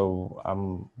sponsor. So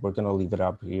we're gonna leave it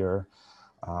up here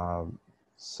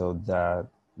so that,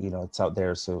 it's out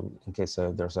there. So in case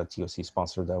there's a TOC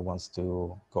sponsor that wants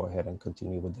to go ahead and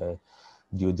continue with the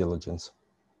due diligence.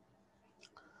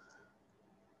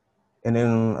 And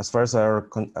then as far as our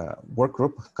work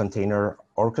group, Container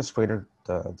Orchestrator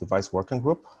Device Working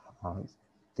Group,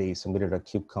 they submitted a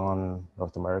KubeCon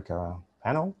North America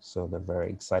panel. So they're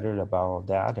very excited about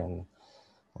that and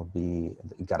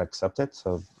it got accepted.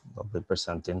 So they'll be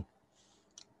presenting.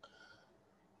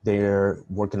 They're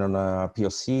working on a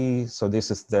POC. So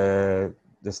this is the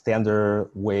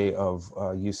standard way of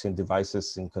using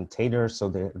devices in containers. So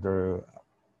they're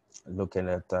looking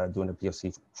at doing a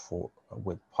POC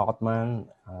with Podman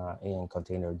and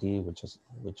Containerd,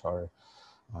 which are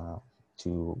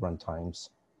two runtimes.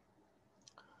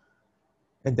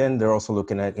 And then they're also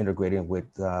looking at integrating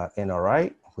with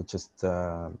NRI, which is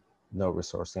the Node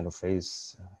Resource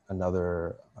Interface,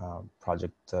 another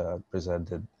project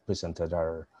presented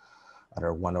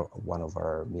at one of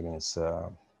our meetings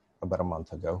about a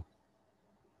month ago.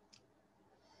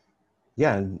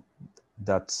 Yeah, and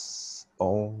that's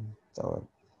all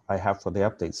I have for the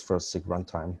updates for SIG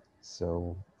runtime.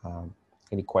 So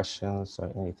any questions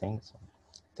or anything? So,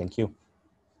 thank you.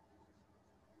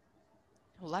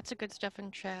 Lots of good stuff in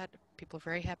chat. People are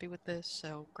very happy with this,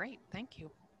 so great. Thank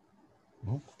you.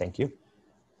 Thank you.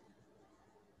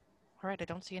 All right, I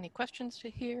don't see any questions to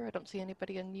hear. I don't see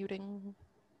anybody unmuting.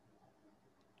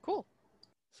 Cool.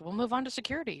 So we'll move on to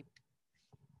security.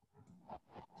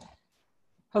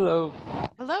 Hello.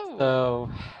 Hello. So,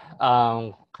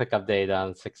 quick update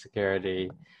on SIG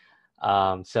security.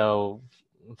 So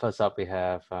first up, we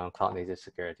have Cloud Native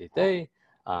Security Day.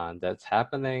 That's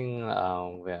happening.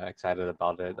 We're excited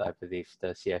about it. I believe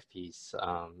the CFPs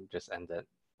just ended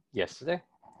yesterday.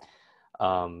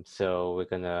 So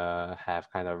we're gonna have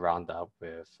kind of round up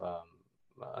with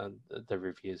the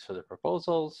reviews for the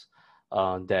proposals.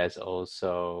 There's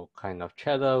also kind of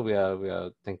chatter. We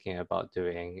are thinking about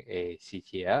doing a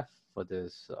CTF for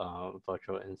this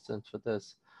virtual instance for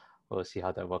this. We'll see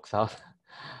how that works out.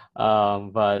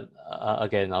 But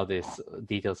again, all these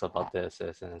details about this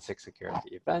is in SIG security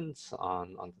events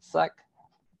on the Slack.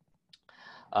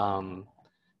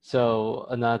 So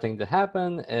another thing that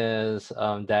happened is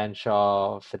Dan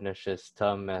Shaw finished his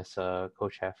term as a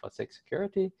co-chair for SIG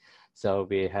security. So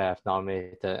we have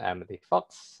nominated Emily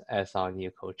Fox as our new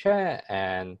co-chair,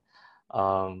 and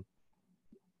the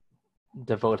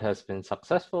vote has been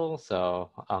successful.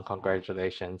 So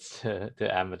congratulations to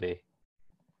Emily.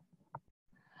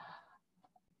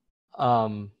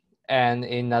 And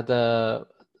another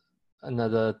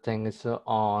thing is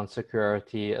on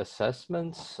security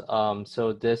assessments.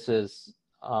 So this is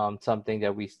something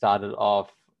that we started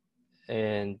off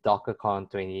in DockerCon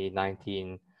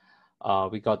 2019.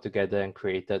 We got together and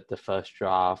created the first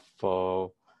draft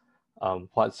for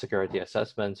what security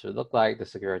assessments would look like, the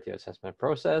security assessment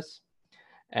process.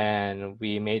 And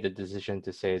we made the decision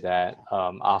to say that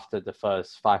after the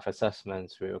first 5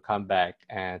 assessments, we will come back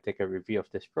and take a review of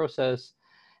this process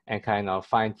and kind of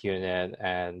fine tune it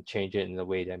and change it in a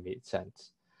way that made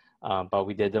sense. But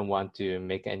we didn't want to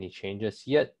make any changes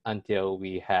yet until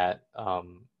we had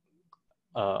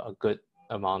a good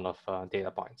amount of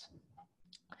data points.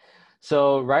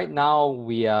 So right now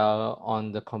we are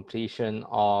on the completion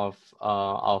of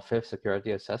our 5th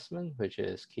security assessment, which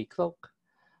is Keycloak.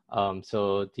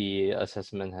 So the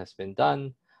assessment has been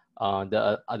done.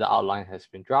 The outline has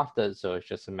been drafted, so it's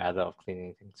just a matter of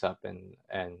cleaning things up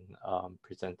and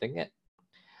presenting it.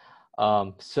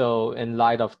 So in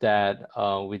light of that,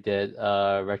 we did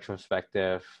a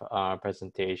retrospective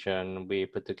presentation. We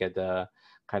put together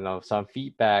kind of some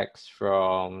feedbacks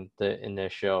from the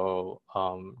initial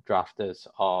drafters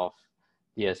of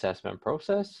the assessment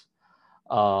process.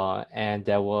 And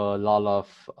there were a lot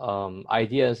of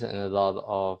ideas and a lot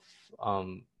of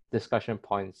discussion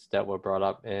points that were brought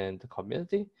up in the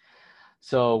community.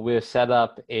 So we've set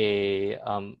up a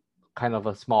kind of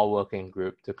a small working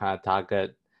group to kind of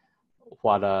target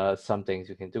what are some things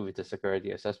you can do with the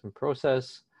security assessment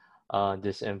process.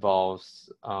 This involves,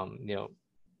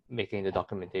 making the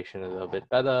documentation a little bit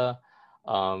better,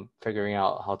 figuring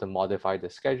out how to modify the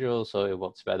schedule so it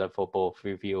works better for both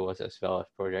reviewers as well as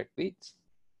project leads.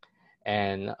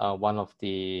 And one of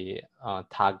the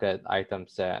target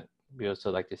items that we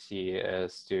also like to see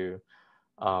is to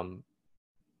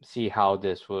see how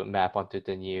this will map onto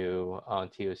the new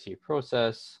TOC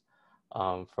process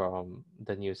from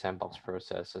the new sandbox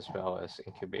process, as well as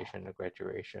incubation and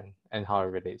graduation, and how it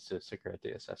relates to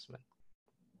security assessment.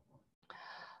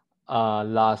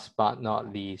 Last but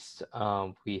not least,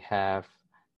 we have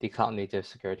the Cloud Native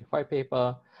Security White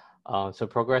Paper. So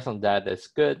progress on that is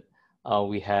good.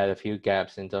 We had a few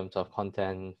gaps in terms of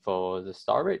content for the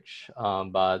storage,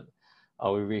 but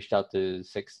we reached out to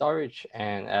SIG Storage,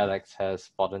 and Alex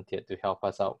has volunteered to help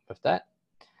us out with that.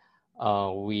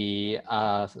 We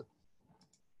are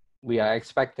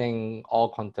expecting all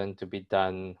content to be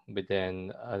done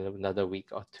within another week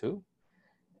or 2,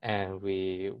 and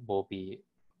we will be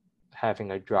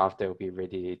having a draft that will be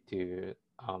ready to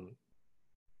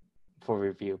for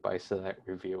review by select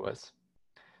reviewers.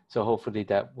 So hopefully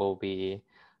that will be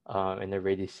in a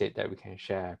ready state that we can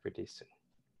share pretty soon.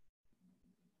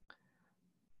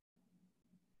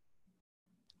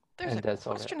 There's a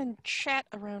question in chat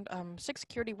around SIG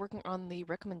security working on the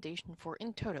recommendation for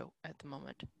in toto at the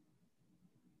moment.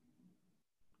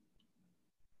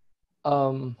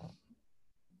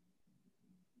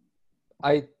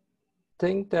 I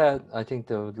think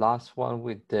the last one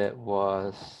we did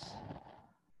was,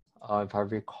 if I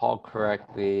recall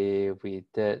correctly, we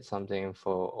did something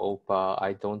for OPA.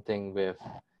 I don't think we've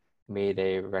made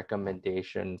a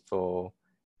recommendation for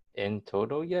in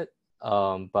toto yet,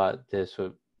 but this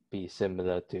would be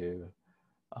similar to,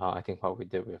 I think, what we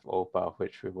did with OPA,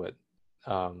 which we would,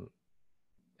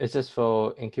 is this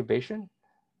for incubation,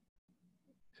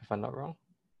 if I'm not wrong?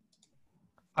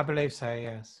 I believe so,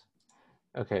 yes.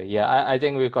 Okay, yeah, I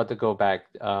think we've got to go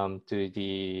back to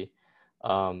the,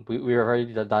 we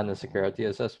already done a security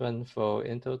assessment for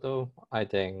in toto. I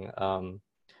think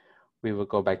we will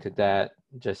go back to that,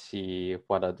 just see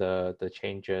what are the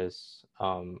changes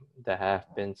that have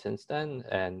been since then,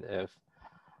 and if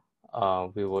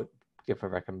we would give a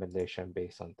recommendation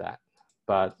based on that.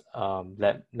 But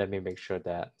let me make sure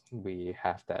that we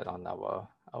have that on our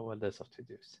list of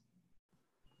to-dos.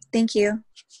 Thank you.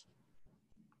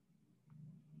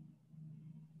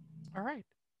 All right.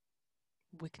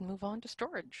 We can move on to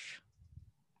storage.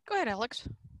 Go ahead, Alex.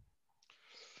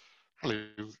 Hello.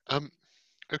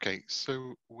 Okay,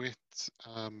 so with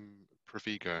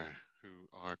Proviga, who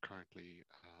are currently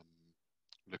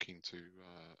looking to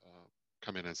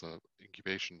come in as an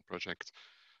incubation project,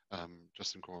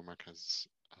 Justin Cormack has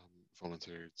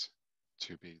volunteered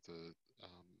to be the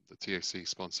TOC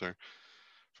sponsor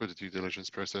for the due diligence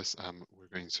process. We're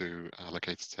going to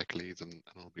allocate a tech lead, and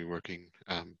I'll be working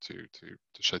to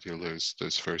schedule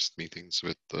those first meetings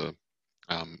with the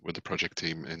project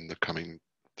team in the coming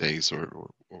days or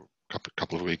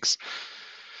couple of weeks.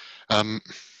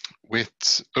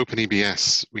 With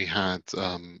OpenEBS, we had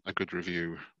a good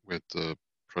review with the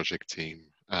project team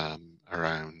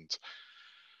around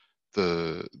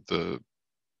the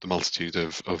multitude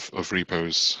of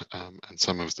repos and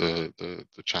some of the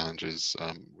challenges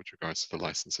with regards to the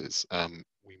licenses.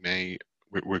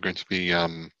 We're going to be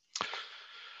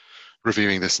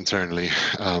reviewing this internally,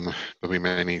 but we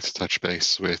may need to touch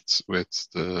base with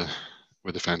the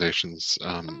foundation's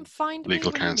Find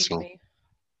legal me when counsel. you need me.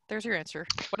 There's your answer.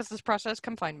 What is this process?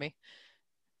 Come find me.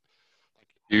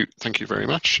 Thank you very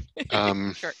much.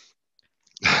 Sure.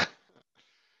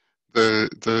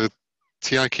 The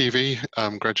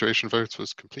TIKV graduation vote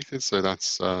was completed, so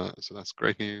that's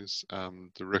great news.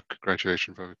 The RUC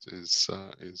graduation vote is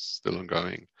still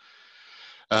ongoing.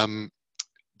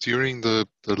 During the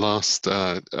last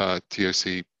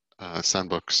TOC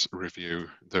sandbox review,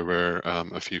 there were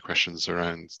a few questions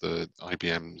around the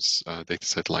IBM's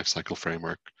dataset lifecycle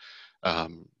framework.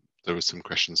 There was some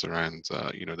questions around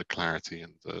the clarity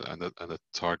and the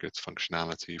target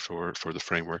functionality for the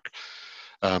framework.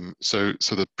 So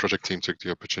the project team took the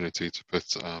opportunity to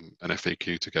put an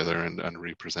FAQ together and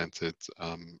represent it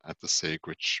at the SIG,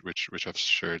 which I've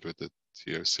shared with the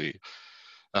TOC.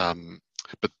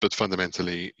 But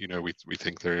fundamentally, we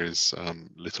think there is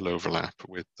little overlap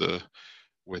with the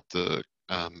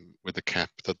cap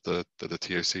that the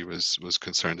TOC was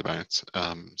concerned about.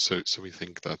 So we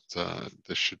think that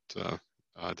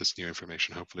this new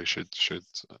information hopefully should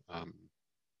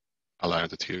allow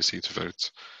the TOC to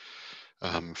vote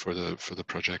for the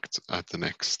project at the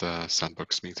next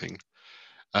sandbox meeting.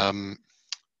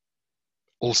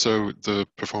 Also, the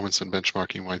performance and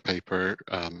benchmarking white paper,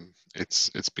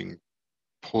 it's been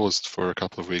paused for a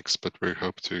couple of weeks, but we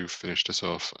hope to finish this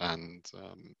off and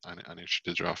issue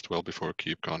the draft well before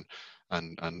KubeCon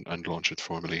and launch it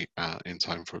formally in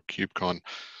time for KubeCon.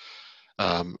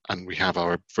 And we have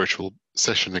our virtual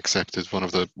session accepted. One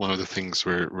of the things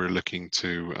we're looking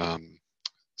to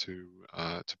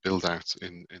build out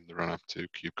in the run up to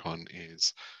KubeCon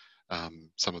is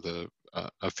some of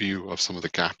a view of some of the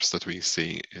gaps that we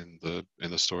see in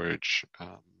the storage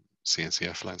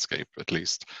CNCF landscape, at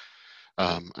least.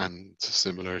 And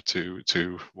similar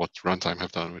to what Runtime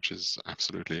have done, which is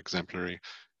absolutely exemplary,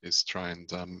 is try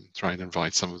and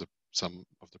invite some of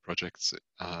the projects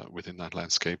within that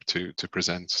landscape to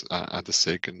present at the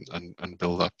SIG and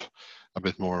build up a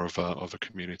bit more of a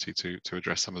community to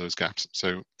address some of those gaps.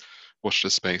 So watch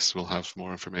this space. We'll have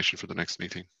more information for the next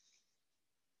meeting.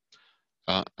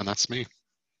 And that's me.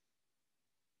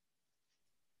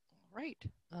 Right.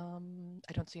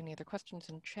 I don't see any other questions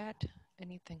in chat.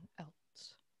 Anything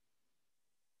else?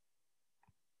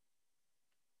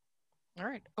 All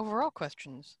right. Overall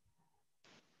questions.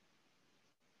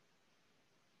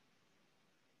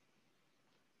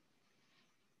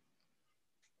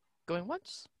 Going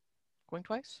once? Going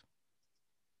twice?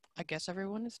 I guess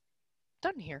everyone is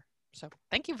done here. So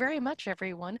thank you very much,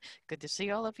 everyone. Good to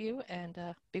see all of you, and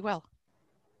be well.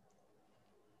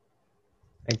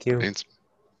 Thank you.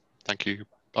 Thank you.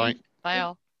 Bye. Bye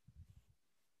all.